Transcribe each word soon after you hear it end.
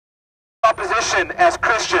opposition as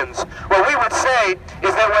Christians. What we would say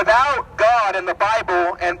is that without God and the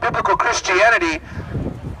Bible and biblical Christianity,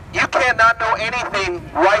 you cannot know anything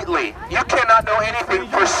rightly. You cannot know anything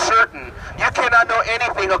for certain. You cannot know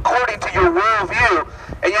anything according to your worldview.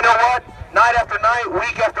 And you know what? Night after night,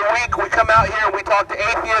 week after week, we come out here and we talk to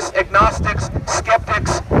atheists, agnostics,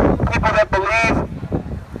 skeptics, people that believe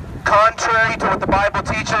contrary to what the Bible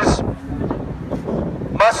teaches,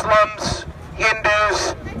 Muslims,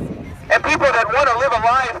 Hindus, and people that want to live a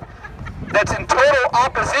life that's in total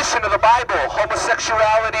opposition to the Bible.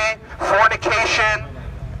 Homosexuality, fornication,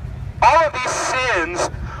 all of these sins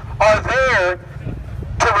are there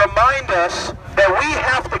to remind us that we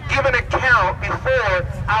have to give an account before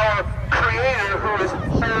our Creator, who is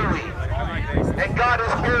holy. And God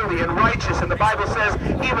is holy and righteous, and the Bible says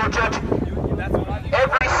He will judge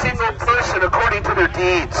every single person according to their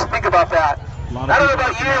deeds. Think about that. I don't know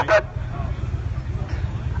about you, but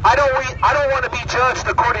I don't want to be judged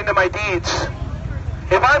according to my deeds.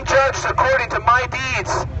 If I'm judged according to my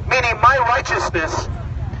deeds, meaning my righteousness,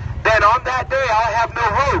 then on that day I'll have no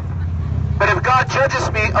hope. But if God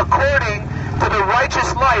judges me according to the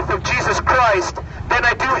righteous life of Jesus Christ, then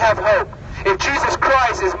I do have hope. If Jesus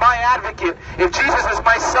Christ is my advocate, if Jesus is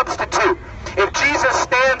my substitute, if Jesus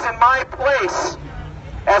stands in my place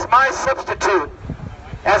as my substitute,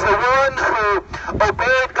 as the one who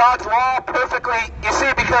obeyed God's law perfectly, you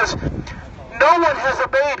see, because no one has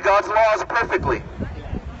obeyed God's laws perfectly.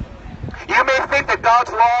 You may think that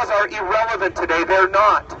God's laws are irrelevant today. They're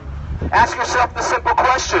not. Ask yourself the simple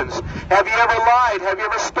questions. Have you ever lied? Have you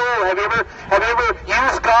ever stolen? Have you ever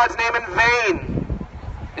used God's name in vain?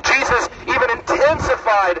 Jesus even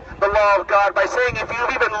intensified the law of God by saying if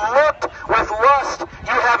you've even looked with lust,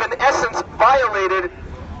 you have in essence violated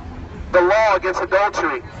the law against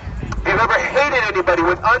adultery. If you've ever hated anybody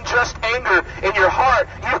with unjust anger in your heart,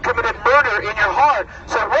 you've committed murder in your heart.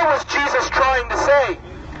 So what was Jesus trying to say?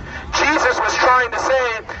 Jesus was trying to say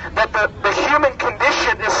that the human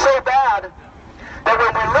condition is so bad that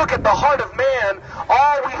when we look at the heart of man,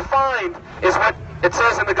 all we find is what it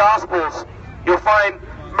says in the Gospels. You'll find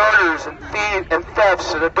murders and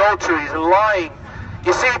thefts and adulteries and lying.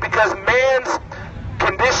 You see, because man's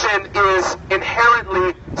condition is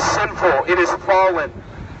inherently sinful. It is fallen.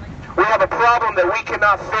 We have a problem that we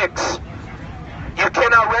cannot fix. You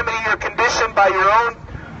cannot remedy your condition by your own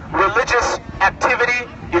religious activity.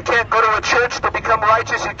 You can't go to a church to become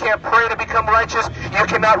righteous. You can't pray to become righteous. You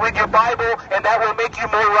cannot read your Bible, and that will make you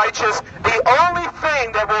more righteous. The only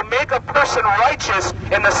thing that will make a person righteous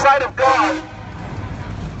in the sight of God,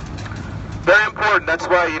 very important. That's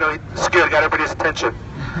why, it's good. Got everybody's attention.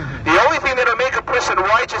 The only thing that will make a person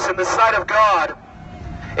righteous in the sight of God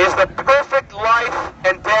is the perfect life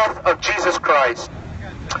and death of Jesus Christ.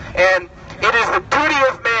 And it is the duty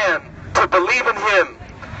of man to believe in Him,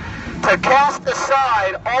 to cast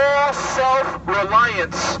aside all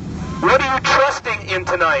self-reliance. What are you trusting in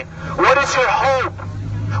tonight? What is your hope?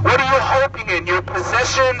 What are you hoping in? Your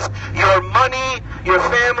possessions, your money, your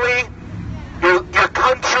family, your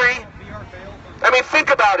country? I mean, think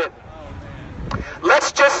about it.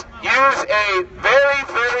 Let's just use a very,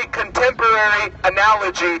 very contemporary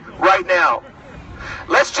analogy right now.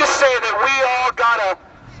 Let's just say that we all got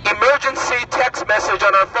an emergency text message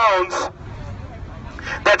on our phones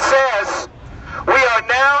that says we are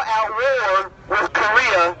now at war with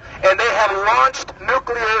Korea and they have launched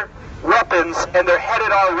nuclear weapons and they're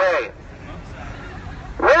headed our way.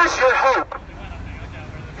 Where's your hope?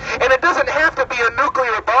 And it doesn't have to be a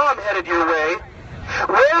nuclear bomb headed your way.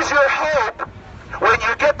 Where's your hope when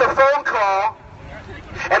you get the phone call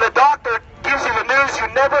and the doctor gives you the news you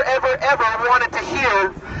never, ever, ever wanted to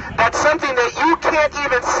hear, that something that you can't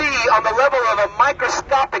even see on the level of a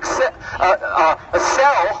microscopic a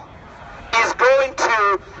cell is going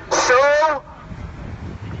to so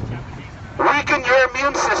weaken your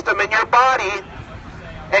immune system in your body,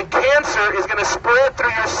 and cancer is going to spread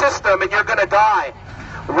through your system and you're going to die?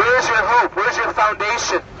 Where's your hope? Where's your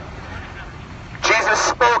foundation? Jesus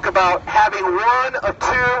spoke about having one of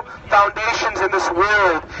two foundations in this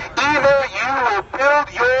world. Either you will build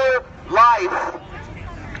your life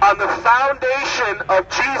on the foundation of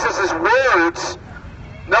Jesus' words,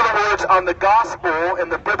 in other words, on the gospel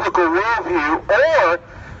and the biblical worldview, or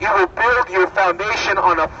you will build your foundation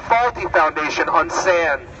on a faulty foundation, on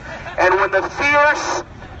sand. And when the fierce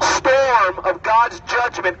storm of God's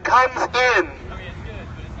judgment comes in,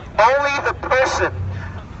 only the person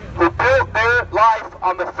who built their life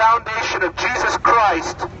on the foundation of Jesus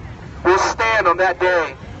Christ will stand on that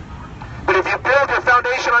day. But if you build your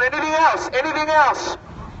foundation on anything else,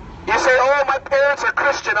 you say, oh, my parents are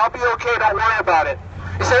Christian, I'll be okay, don't worry about it.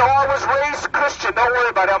 You say, oh, I was raised Christian. Don't worry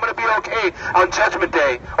about it. I'm going to be okay on Judgment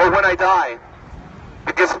Day or when I die.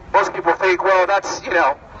 Because most people think, well, that's,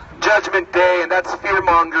 Judgment Day, and that's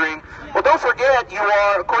fear-mongering. Well, don't forget, you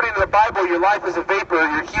are, according to the Bible, your life is a vapor.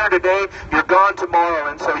 You're here today, you're gone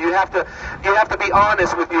tomorrow. And so you have to be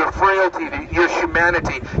honest with your frailty, your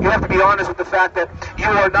humanity. You have to be honest with the fact that you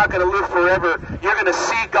are not going to live forever. You're going to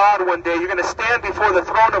see God one day. You're going to stand before the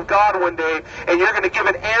throne of God one day, and you're going to give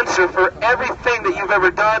an answer for everything that you've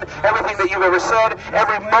ever done, everything that you've ever said,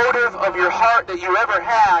 every motive of your heart that you ever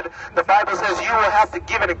had. The Bible says you will have to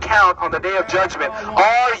give an account on the day of judgment.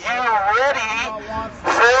 Are you ready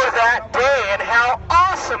for that day and how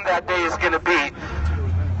awesome that day is going to be?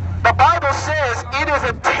 The Bible says it is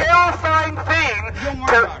a terrifying thing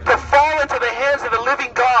to fall into the hands of the living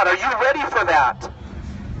God. Are you ready for that?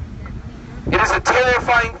 It is a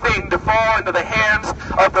terrifying thing to fall into the hands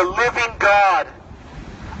of the living God.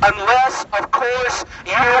 Unless, of course,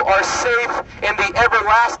 you are safe in the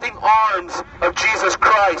everlasting arms of Jesus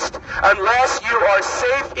Christ. Unless you are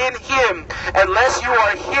safe in Him. Unless you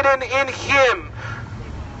are hidden in Him.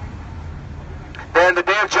 Then the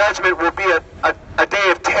day of judgment will be a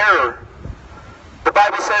day of terror. The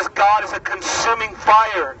Bible says God is a consuming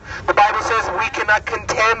fire. The Bible says we cannot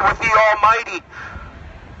contend with the Almighty.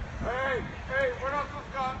 Hey, what else has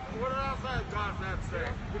God said?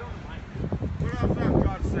 What else has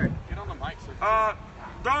God said? Get on the mic, sir.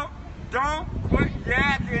 Don't quit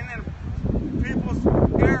yakking in people's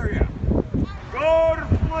area. Go to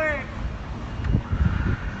sleep.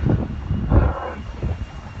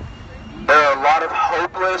 There are a lot of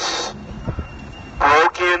hopeless,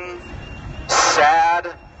 broken,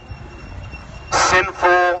 sad,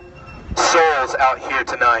 sinful souls out here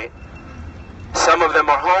tonight. Some of them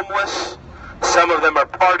are homeless. Some of them are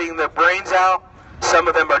partying their brains out. Some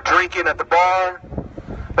of them are drinking at the bar.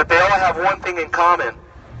 But they all have one thing in common.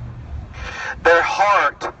 Their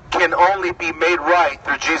heart can only be made right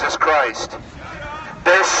through Jesus Christ.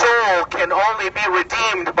 Their soul can only be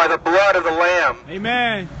redeemed by the blood of the Lamb.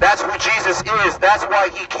 Amen. That's who Jesus is. That's why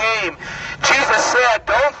He came. Jesus said,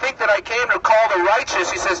 don't think that I came to call the righteous.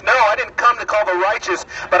 He says, no, I didn't come to call the righteous,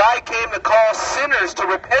 but I came to call sinners to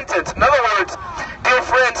repentance. In other words, dear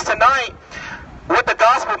friends, tonight, what the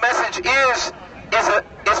gospel message is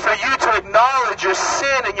for you to acknowledge your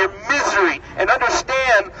sin and your misery and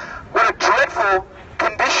understand what a dreadful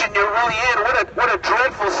condition you're really in, what a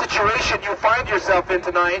dreadful situation you find yourself in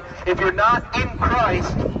tonight if you're not in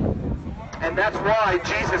Christ. And that's why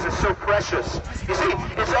Jesus is so precious. You see,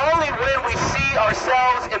 it's only when we see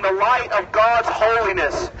ourselves in the light of God's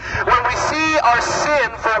holiness, when we see our sin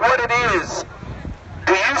for what it is.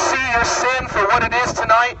 Do you see your sin for what it is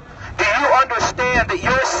tonight? Do you understand that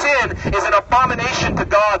your sin is an abomination to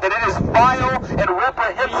God, that it is vile and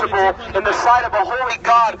reprehensible in the sight of a holy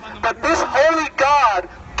God? But this holy God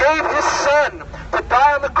gave His Son to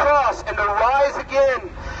die on the cross and to rise again,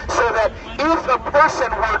 so that if a person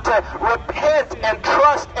were to repent and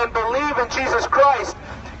trust and believe in Jesus Christ,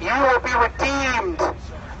 you will be redeemed.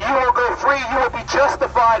 You will go free. You will be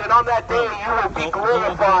justified. And on that day, you will be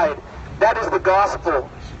glorified. That is the gospel.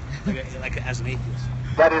 Like as an atheist.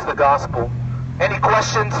 That is the gospel. Any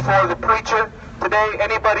questions for the preacher today?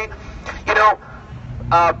 Anybody?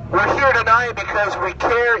 We're here tonight because we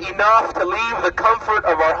care enough to leave the comfort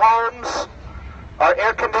of our homes, our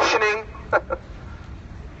air conditioning,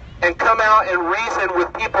 and come out and reason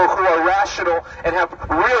with people who are rational and have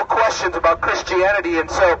real questions about Christianity.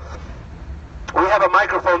 And so we have a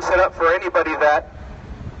microphone set up for anybody that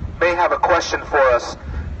may have a question for us.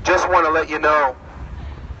 Just want to let you know.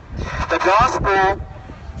 The gospel,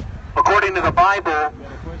 according to the Bible,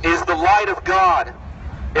 is the light of God.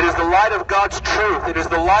 It is the light of God's truth. It is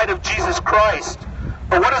the light of Jesus Christ.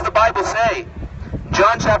 But what does the Bible say?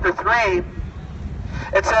 John chapter 3,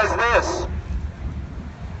 it says this.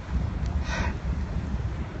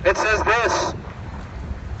 It says this.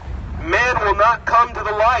 Men will not come to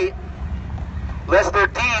the light lest their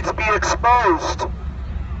deeds be exposed.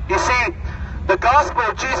 You see, the gospel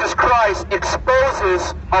of Jesus Christ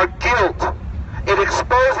exposes our guilt. It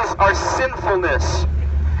exposes our sinfulness.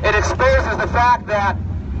 It exposes the fact that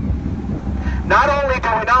not only do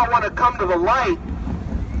we not want to come to the light,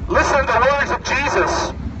 listen to the words of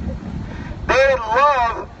Jesus. They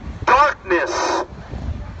love darkness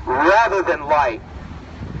rather than light.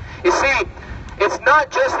 You see, it's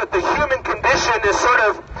not just that the human condition is sort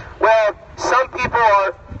of, well, some people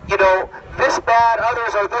are, this bad,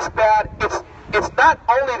 others are this bad. It's not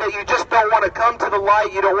only that you just don't want to come to the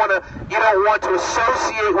light, you don't want to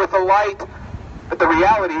associate with the light, but the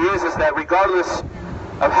reality is that regardless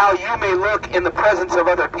of how you may look in the presence of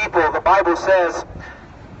other people, the Bible says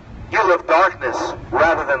you love darkness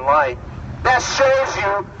rather than light. That shows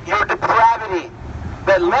you your depravity.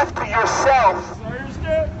 That left to yourself,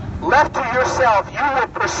 you will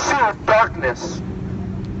pursue darkness.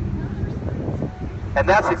 And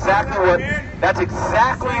that's exactly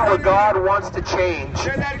what God wants to change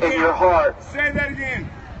in your heart. Say that again.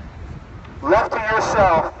 Left to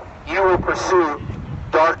yourself, you will pursue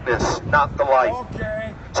darkness, not the light.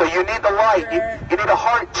 Okay. So you need the light. You need a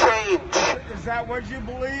heart change. Is that what you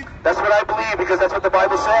believe? That's what I believe, because that's what the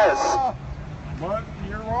Bible says. But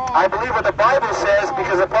you're wrong. I believe what the Bible says,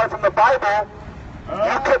 because apart from the Bible,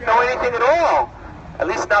 you couldn't know anything at all. At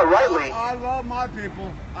least not rightly. I love my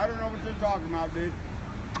people. I don't know what you're talking about, dude.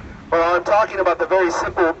 Well, I'm talking about the very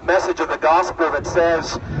simple message of the gospel that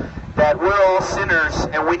says that we're all sinners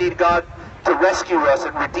and we need God to rescue us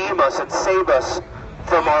and redeem us and save us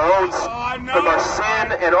from our own, from our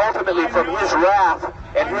sin, and ultimately from His wrath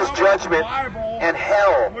and His judgment and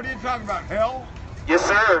hell. What are you talking about? Hell? Yes,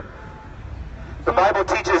 sir. The Bible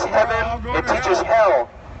teaches heaven, it teaches hell.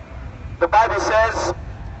 The Bible says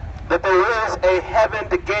that there is a heaven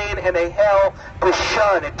to gain and a hell to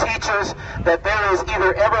shun. It teaches that there is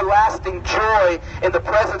either everlasting joy in the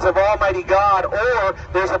presence of Almighty God, or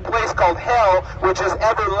there's a place called hell, which is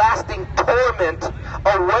everlasting torment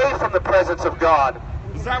away from the presence of God.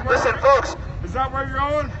 Listen, folks. Is that where you're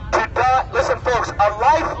going? To die. Listen, folks. A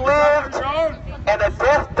life lived and a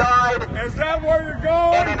death died. Is that where you're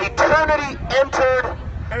going? And an eternity entered.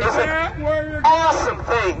 Is an awesome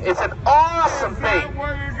thing. It's an awesome thing. Is that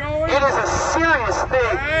where you're going? It is a serious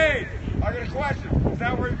thing. Hey, I got a question. Is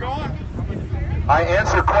that where you're going? I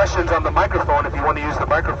answer questions on the microphone. If you want to use the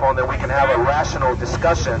microphone, then we can have a rational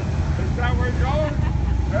discussion. Is that where you're going?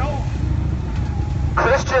 Hell?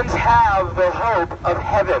 Christians have the hope of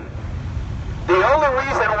heaven. The only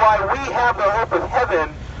reason why we have the hope of heaven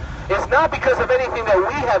is not because of anything that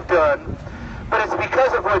we have done, but it's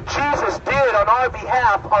because of what Jesus did on our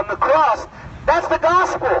behalf on the cross. That's the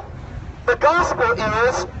gospel. The gospel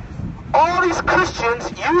is all these Christians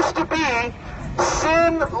used to be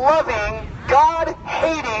sin-loving,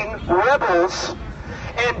 God-hating rebels,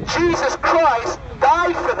 and Jesus Christ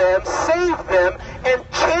died for them, saved them, and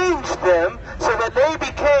changed them so that they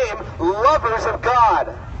became lovers of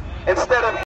God instead of